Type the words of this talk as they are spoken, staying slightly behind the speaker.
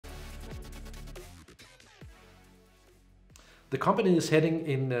the company is heading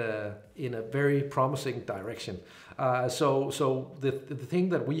in a very promising direction. So the thing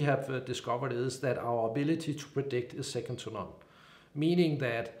that we have discovered is that our ability to predict is second to none, meaning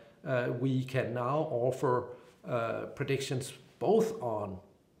that we can now offer predictions both on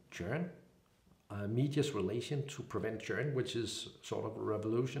churn, media's relation to prevent churn, which is sort of a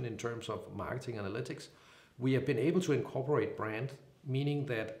revolution in terms of marketing analytics. We have been able to incorporate brand, meaning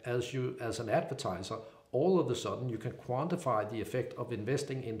that as an advertiser, all of a sudden you can quantify the effect of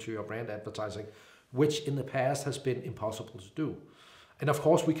investing into your brand advertising, which in the past has been impossible to do. And of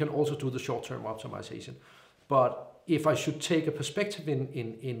course, we can also do the short-term optimization. But if I should take a perspective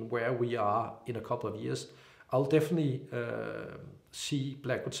in where we are in a couple of years, I'll definitely see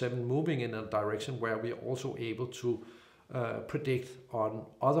Blackwood 7 moving in a direction where we are also able to predict on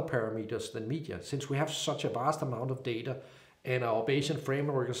other parameters than media. Since we have such a vast amount of data and our Bayesian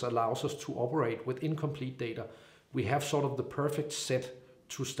framework allows us to operate with incomplete data, we have sort of the perfect set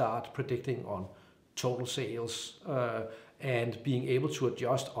to start predicting on total sales and being able to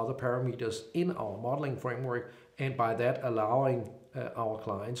adjust other parameters in our modeling framework, and by that allowing our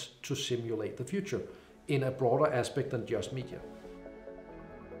clients to simulate the future in a broader aspect than just media.